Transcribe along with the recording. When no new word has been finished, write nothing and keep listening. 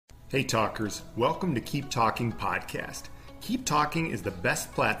Hey talkers, welcome to Keep Talking Podcast. Keep Talking is the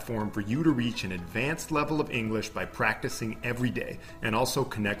best platform for you to reach an advanced level of English by practicing every day and also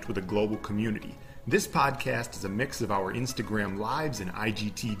connect with a global community. This podcast is a mix of our Instagram lives and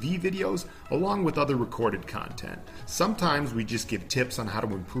IGTV videos along with other recorded content. Sometimes we just give tips on how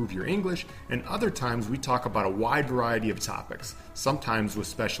to improve your English, and other times we talk about a wide variety of topics, sometimes with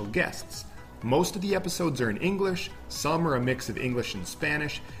special guests. Most of the episodes are in English, some are a mix of English and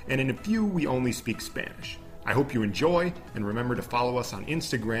Spanish, and in a few we only speak Spanish. I hope you enjoy, and remember to follow us on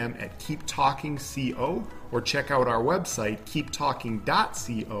Instagram at KeepTalkingCO, or check out our website,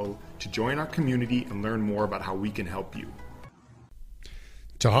 keeptalking.co, to join our community and learn more about how we can help you.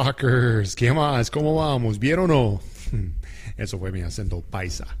 Talkers, ¿qué más? ¿Cómo vamos? ¿Bien o no? Eso fue mi acento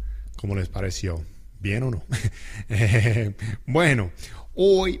paisa. ¿Cómo les pareció? ¿Bien o no? Bueno,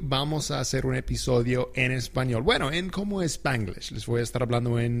 hoy vamos a hacer un episodio en español. Bueno, en como Spanglish. Les voy a estar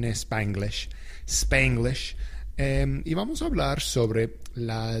hablando en Spanglish. Y vamos a hablar sobre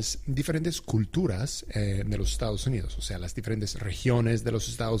las diferentes culturas de los Estados Unidos, o sea, las diferentes regiones de los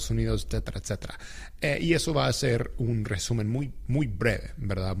Estados Unidos, etcétera, etcétera. Y eso va a ser un resumen muy breve,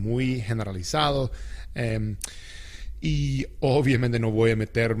 ¿verdad? Muy generalizado. Y obviamente no voy a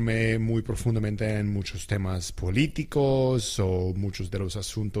meterme muy profundamente en muchos temas políticos o muchos de los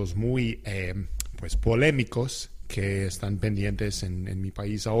asuntos muy polémicos que están pendientes en mi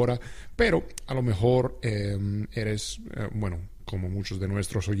país ahora, pero a lo mejor eres, como muchos de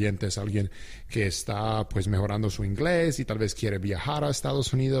nuestros oyentes, alguien que está pues mejorando su inglés y tal vez quiere viajar a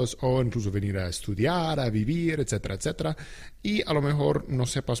Estados Unidos o incluso venir a estudiar, a vivir, etcétera, etcétera, y a lo mejor no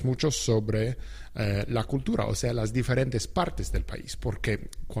sepas mucho sobre la cultura, o sea, las diferentes partes del país, porque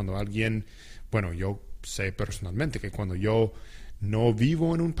cuando alguien, yo sé personalmente que cuando yo no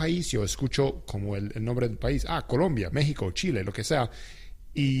vivo en un país, yo escucho como el nombre del país, Colombia, México, Chile, lo que sea,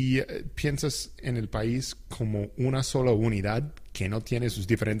 y piensas en el país como una sola unidad que no tiene sus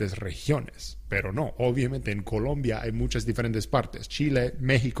diferentes regiones. Pero no, obviamente en Colombia hay muchas diferentes partes. Chile,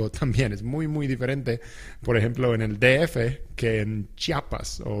 México también es muy diferente, por ejemplo, en el DF que en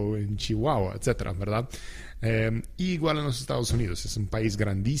Chiapas o en Chihuahua, etcétera, ¿verdad? Igual en los Estados Unidos, es un país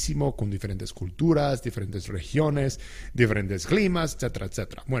grandísimo con diferentes culturas, diferentes regiones, diferentes climas, etcétera,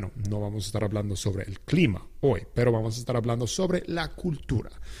 etcétera. Bueno, no vamos a estar hablando sobre el clima hoy, pero vamos a estar hablando sobre la cultura.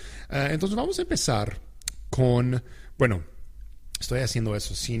 Entonces vamos a empezar con, estoy haciendo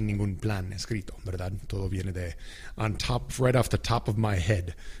eso sin ningún plan escrito, ¿verdad? Todo viene de right off the top of my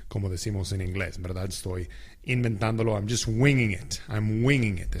head, como decimos en inglés, ¿verdad? Estoy inventándolo, I'm just winging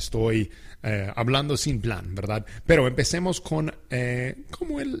it, estoy hablando sin plan, ¿verdad? Pero empecemos con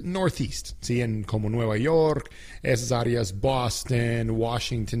como el Northeast, ¿sí? Como Nueva York, esas áreas, Boston,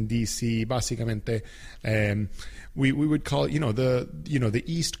 Washington, D.C., básicamente, we would call it, the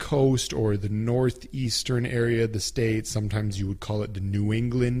East Coast or the northeastern area of the state. Sometimes you would call it the New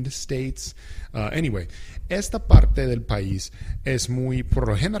England states. Anyway, esta parte del país es por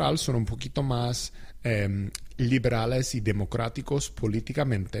lo general, son un poquito más liberales y democráticos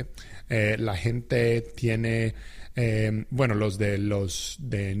políticamente. La gente tiene, los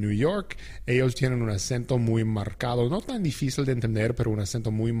de New York, ellos tienen un acento muy marcado, no tan difícil de entender, pero un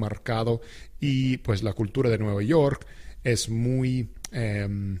acento muy marcado, y pues la cultura de Nueva York es muy,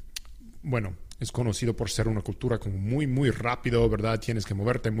 es conocido por ser una cultura como muy rápido, ¿verdad? Tienes que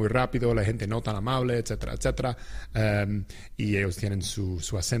moverte muy rápido, la gente no tan amable, etcétera, etcétera. Y ellos tienen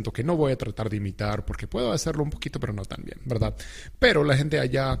su acento que no voy a tratar de imitar porque puedo hacerlo un poquito, pero no tan bien, ¿verdad? Pero la gente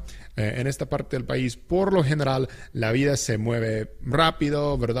allá, en esta parte del país, por lo general, la vida se mueve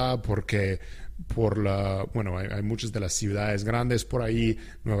rápido, ¿verdad? Porque hay muchas de las ciudades grandes por ahí,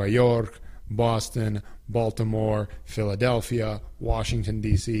 Nueva York, Boston, Baltimore, Philadelphia, Washington,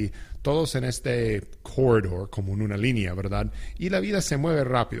 D.C., todos en este corridor, como en una línea, ¿verdad? Y la vida se mueve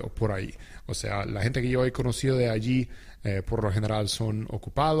rápido por ahí. O sea, la gente que yo he conocido de allí, por lo general son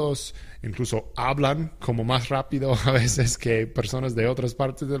ocupados, incluso hablan como más rápido a veces que personas de otras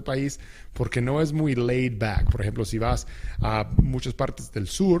partes del país, porque no es muy laid back. Por ejemplo, si vas a muchas partes del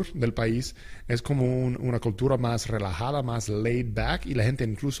sur del país, es como una cultura más relajada, más laid back, y la gente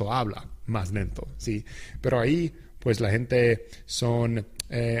incluso habla más lento, ¿sí? Pero ahí, pues la gente son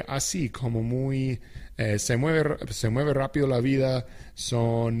así, como muy... se mueve rápido la vida,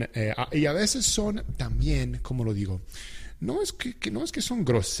 y a veces son también, como lo digo, no es que son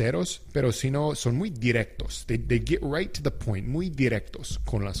groseros, pero sino son muy directos. They get right to the point, muy directos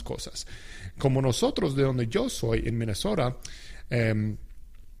con las cosas. Como nosotros, de donde yo soy, en Minnesota,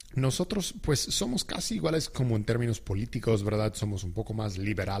 nosotros pues somos casi iguales como en términos políticos, ¿verdad? Somos un poco más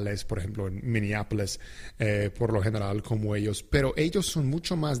liberales, por ejemplo, en Minneapolis, por lo general como ellos, pero ellos son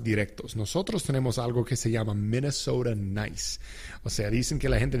mucho más directos. Nosotros tenemos algo que se llama Minnesota Nice. O sea, dicen que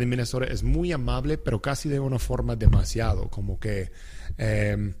la gente de Minnesota es muy amable, pero casi de una forma demasiado, como que,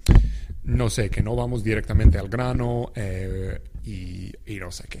 no sé, que no vamos directamente al grano, y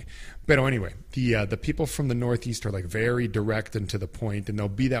no sé qué. Pero anyway, the people from the Northeast are like very direct and to the point, and they'll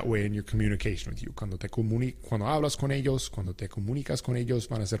be that way in your communication with you. Cuando hablas con ellos, cuando te comunicas con ellos,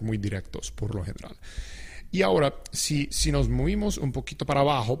 van a ser muy directos por lo general. Y ahora, si nos movimos un poquito para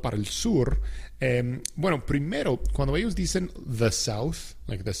abajo, para el sur, bueno, primero, cuando ellos dicen the South,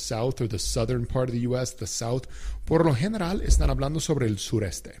 like the South or the southern part of the U.S., the South, por lo general están hablando sobre el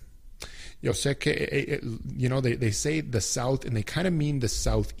sureste. Yo sé que, they say the South and they kind of mean the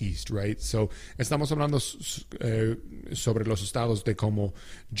Southeast, right? So, estamos hablando sobre los estados de como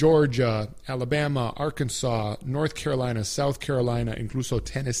Georgia, Alabama, Arkansas, North Carolina, South Carolina, incluso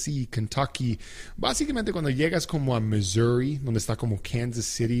Tennessee, Kentucky. Básicamente cuando llegas como a Missouri, donde está como Kansas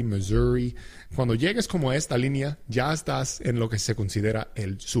City, Missouri, cuando llegas como a esta línea, ya estás en lo que se considera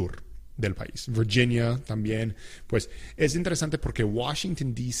el sur del país. Virginia también, pues es interesante porque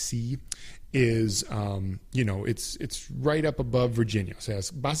Washington D.C. is, it's right up above Virginia. O sea,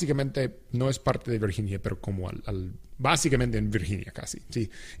 básicamente no es parte de Virginia, pero como básicamente en Virginia casi, sí,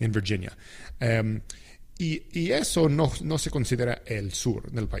 en Virginia. Y eso no se considera el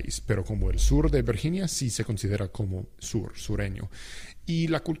sur del país, pero como el sur de Virginia sí se considera como sureño. Y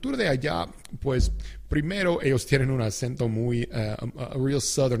la cultura de allá, pues primero ellos tienen un acento muy, a real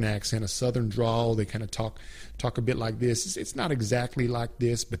southern accent, a southern drawl. They kind of talk a bit like this. It's not exactly like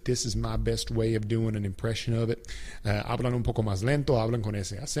this, but this is my best way of doing an impression of it. Hablan un poco más lento, hablan con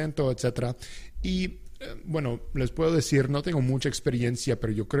ese acento, etc. Y bueno, les puedo decir, no tengo mucha experiencia,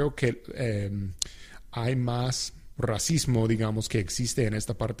 pero yo creo que hay más racismo, digamos, que existe en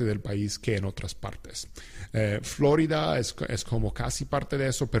esta parte del país que en otras partes. Florida es como casi parte de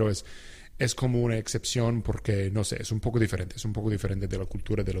eso, pero es como una excepción porque, no sé, es un poco diferente de la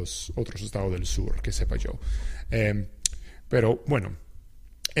cultura de los otros estados del sur, que sepa yo. Pero bueno,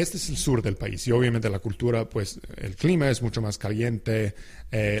 este es el sur del país y obviamente la cultura, pues el clima es mucho más caliente.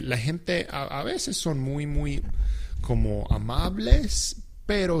 La gente a veces son muy, muy como amables,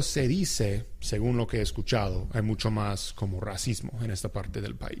 pero se dice, según lo que he escuchado, hay mucho más como racismo en esta parte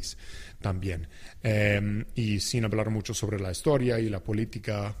del país también. Y sin hablar mucho sobre la historia y la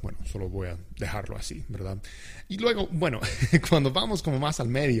política, bueno, solo voy a dejarlo así, ¿verdad? Y luego, bueno, cuando vamos como más al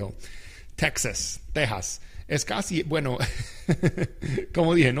medio, Texas, es casi, bueno,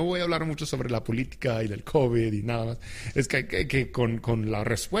 como dije, no voy a hablar mucho sobre la política y del COVID y nada más. Es que con la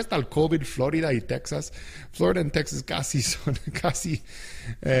respuesta al COVID, Florida y Texas casi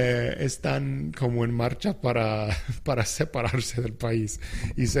están como en marcha para separarse del país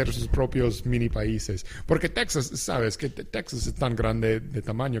y ser sus propios mini países. Porque Texas, sabes que Texas es tan grande de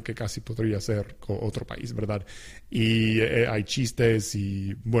tamaño que casi podría ser otro país, ¿verdad? Y hay chistes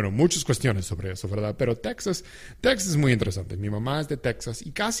y, bueno, muchas cuestiones sobre eso, ¿verdad? Pero Texas es muy interesante. Mi mamá es de Texas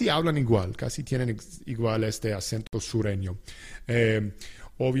y casi hablan igual, casi tienen igual este acento sureño.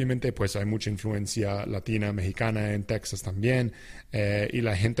 Obviamente, pues hay mucha influencia latina, mexicana en Texas también, y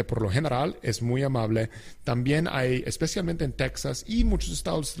la gente por lo general es muy amable. También hay, especialmente en Texas y muchos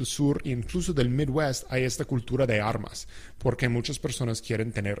estados del sur, incluso del Midwest, hay esta cultura de armas, porque muchas personas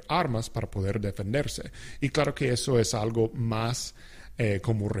quieren tener armas para poder defenderse. Y claro que eso es algo más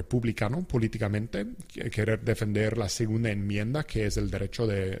como republicano políticamente, querer defender la segunda enmienda, que es el derecho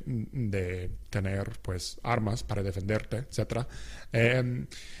de tener pues armas para defenderte, etcétera.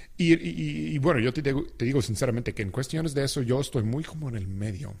 Y bueno, yo te digo sinceramente que en cuestiones de eso yo estoy muy como en el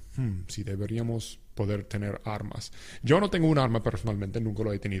medio. Si deberíamos poder tener armas. Yo no tengo un arma personalmente, nunca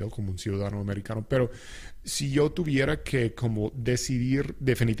lo he tenido como un ciudadano americano, pero si yo tuviera que como decidir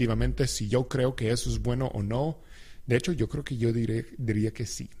definitivamente si yo creo que eso es bueno o no, de hecho, yo creo que yo diría que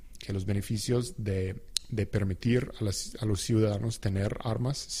sí, que los beneficios de permitir a los ciudadanos tener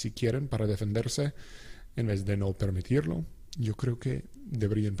armas si quieren para defenderse, en vez de no permitirlo, yo creo que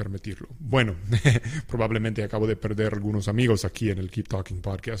deberían permitirlo. Bueno, probablemente acabo de perder algunos amigos aquí en el Keep Talking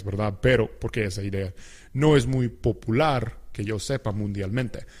Podcast, ¿verdad? Pero porque esa idea no es muy popular, que yo sepa,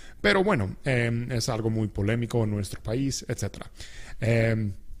 mundialmente. Pero bueno, es algo muy polémico en nuestro país, etc.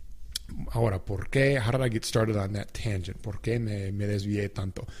 Ahora, ¿por qué? How did I get started on that tangent? ¿Por qué me desvié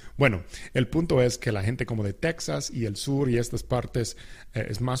tanto? Bueno, el punto es que la gente como de Texas y el sur y estas partes,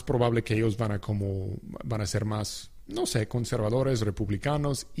 es más probable que ellos van a ser más, no sé, conservadores,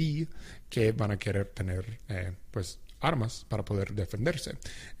 republicanos y que van a querer tener, pues, armas para poder defenderse.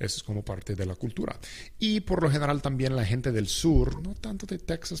 Eso es como parte de la cultura. Y por lo general también la gente del sur, no tanto de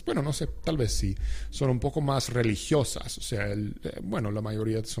Texas, bueno, no sé, tal vez sí, son un poco más religiosas. O sea, bueno, la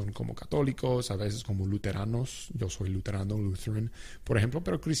mayoría son como católicos, a veces como luteranos. Yo soy luterano, Lutheran, por ejemplo,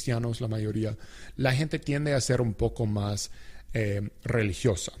 pero cristianos la mayoría. La gente tiende a ser un poco más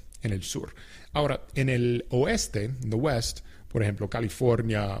religiosa en el sur. Ahora, en el oeste, the West, por ejemplo,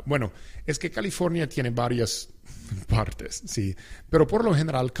 California, bueno, es que California tiene varias partes, sí, pero por lo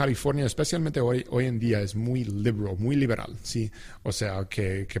general California, especialmente hoy en día, es muy liberal, sí, o sea,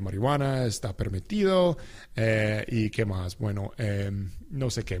 que marihuana está permitido y qué más, bueno, no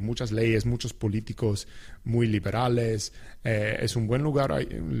sé qué, muchas leyes, muchos políticos muy liberales, es un buen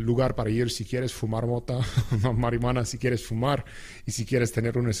lugar para ir si quieres fumar marihuana, si quieres fumar y si quieres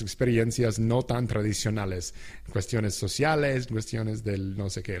tener unas experiencias no tan tradicionales, cuestiones sociales, cuestiones del no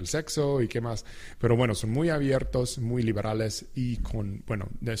sé qué, el sexo y qué más, pero bueno, son muy abiertos, muy liberales y con, bueno,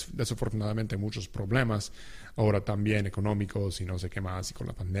 desafortunadamente muchos problemas ahora también económicos y no sé qué más, y con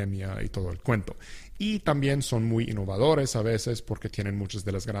la pandemia y todo el cuento. Y también son muy innovadores a veces porque tienen muchas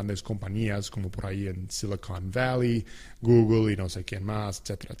de las grandes compañías como por ahí en Silicon Valley, Google y no sé quién más,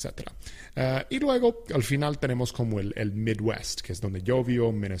 etcétera, etcétera. Y luego al final tenemos como el Midwest, que es donde yo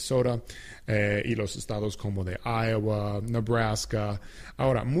vivo, Minnesota, y los estados como de Iowa, Nebraska.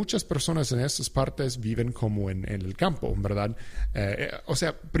 Ahora, muchas personas en estas partes viven como en el campo, ¿verdad? O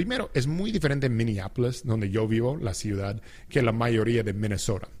sea, primero, es muy diferente en Minneapolis, donde yo vivo, la ciudad, que la mayoría de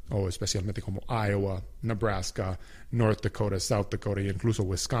Minnesota, o especialmente como Iowa, Nebraska, North Dakota, South Dakota e incluso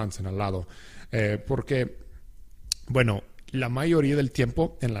Wisconsin al lado. Porque, bueno, la mayoría del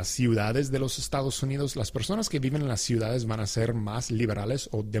tiempo en las ciudades de los Estados Unidos, las personas que viven en las ciudades van a ser más liberales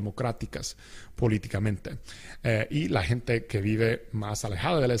o democráticas políticamente. Y la gente que vive más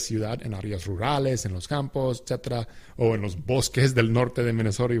alejada de la ciudad, en áreas rurales, en los campos, etcétera, o en los bosques del norte de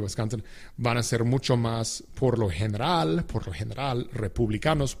Minnesota y Wisconsin, van a ser mucho más, por lo general,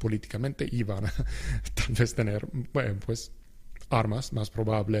 republicanos políticamente y van a tal vez tener, bueno, pues, armas, más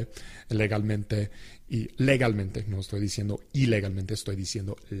probable, legalmente, no estoy diciendo ilegalmente, estoy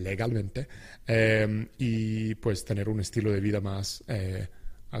diciendo legalmente, y pues tener un estilo de vida más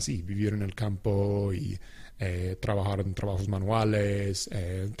así, vivir en el campo y trabajar en trabajos manuales,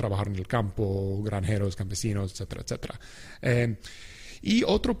 trabajar en el campo, granjeros, campesinos, etcétera, etcétera. Y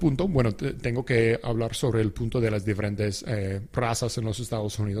otro punto, bueno, tengo que hablar sobre el punto de las diferentes razas en los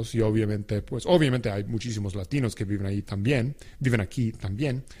Estados Unidos y obviamente hay muchísimos latinos que viven aquí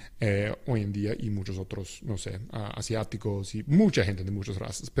también hoy en día y muchos otros, no sé, asiáticos y mucha gente de muchas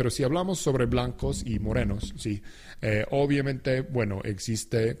razas. Pero si hablamos sobre blancos y morenos, sí, obviamente, bueno,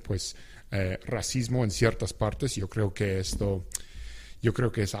 existe pues racismo en ciertas partes. Yo creo que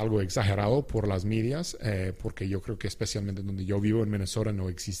es algo exagerado por las medias, porque yo creo que especialmente donde yo vivo en Minnesota no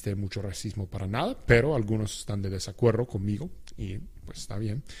existe mucho racismo para nada, pero algunos están de desacuerdo conmigo y pues está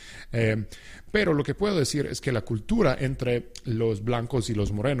bien. Pero lo que puedo decir es que la cultura entre los blancos y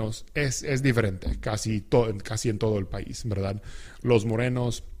los morenos es diferente, casi en todo el país, ¿verdad? Los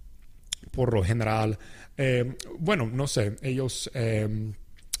morenos, por lo general, bueno, no sé, ellos...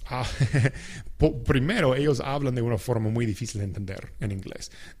 primero, ellos hablan de una forma muy difícil de entender en inglés.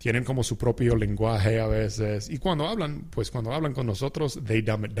 Tienen como su propio lenguaje a veces. Y cuando hablan con nosotros, they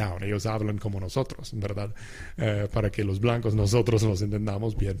dumb it down. Ellos hablan como nosotros, ¿verdad? Para que los blancos nosotros nos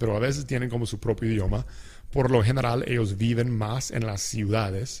entendamos bien. Pero a veces tienen como su propio idioma. Por lo general, ellos viven más en las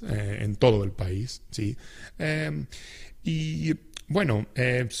ciudades, en todo el país, ¿sí? Y... bueno,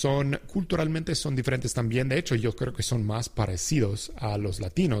 culturalmente son diferentes también. De hecho, yo creo que son más parecidos a los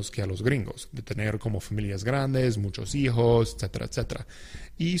latinos que a los gringos, de tener como familias grandes, muchos hijos, etcétera, etcétera.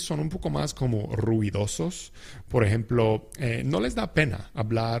 Y son un poco más como ruidosos. Por ejemplo, no les da pena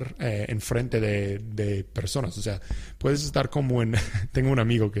hablar en frente de personas. O sea, puedes estar como en... Tengo un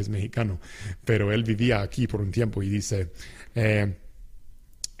amigo que es mexicano, pero él vivía aquí por un tiempo y dice...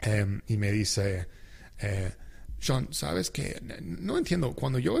 y me dice... Sean, ¿sabes qué? No entiendo.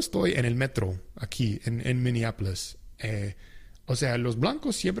 Cuando yo estoy en el metro aquí en Minneapolis, o sea, los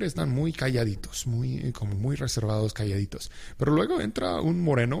blancos siempre están muy calladitos, muy reservados, calladitos. Pero luego entra un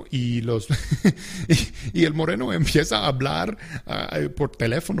moreno y y el moreno empieza a hablar por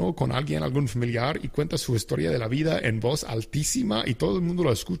teléfono con algún familiar y cuenta su historia de la vida en voz altísima y todo el mundo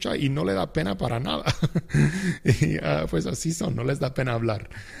lo escucha y no le da pena para nada. Y pues así son, no les da pena hablar.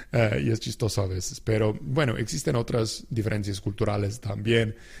 Y es chistoso a veces. Pero bueno, existen otras diferencias culturales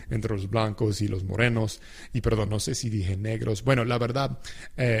también entre los blancos y los morenos. Y perdón, no sé si dije negros. Bueno, Bueno, la verdad,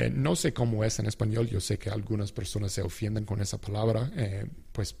 no sé cómo es en español. Yo sé que algunas personas se ofenden con esa palabra.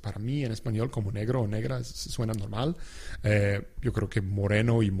 Pues para mí en español como negro o negra suena normal. Yo creo que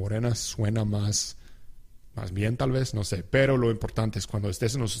moreno y morena suena más bien tal vez, no sé. Pero lo importante es cuando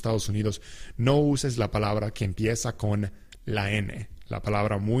estés en los Estados Unidos, no uses la palabra que empieza con la N. La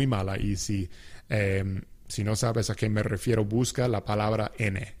palabra muy mala. Y si no sabes a qué me refiero, busca la palabra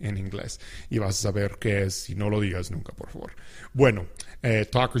N en inglés y vas a saber qué es y no lo digas nunca, por favor. Bueno,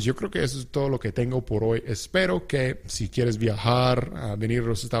 Talkers, yo creo que eso es todo lo que tengo por hoy. Espero que si quieres viajar, venir a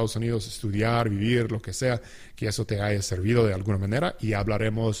los Estados Unidos, estudiar, vivir, lo que sea, que eso te haya servido de alguna manera y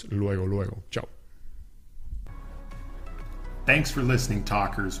hablaremos luego. Chao. Thanks for listening,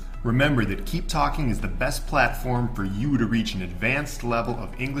 Talkers. Remember that Keep Talking is the best platform for you to reach an advanced level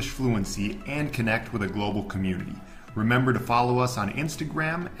of English fluency and connect with a global community. Remember to follow us on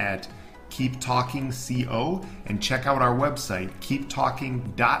Instagram at KeepTalkingCO and check out our website,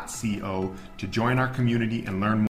 keeptalking.co, to join our community and learn more.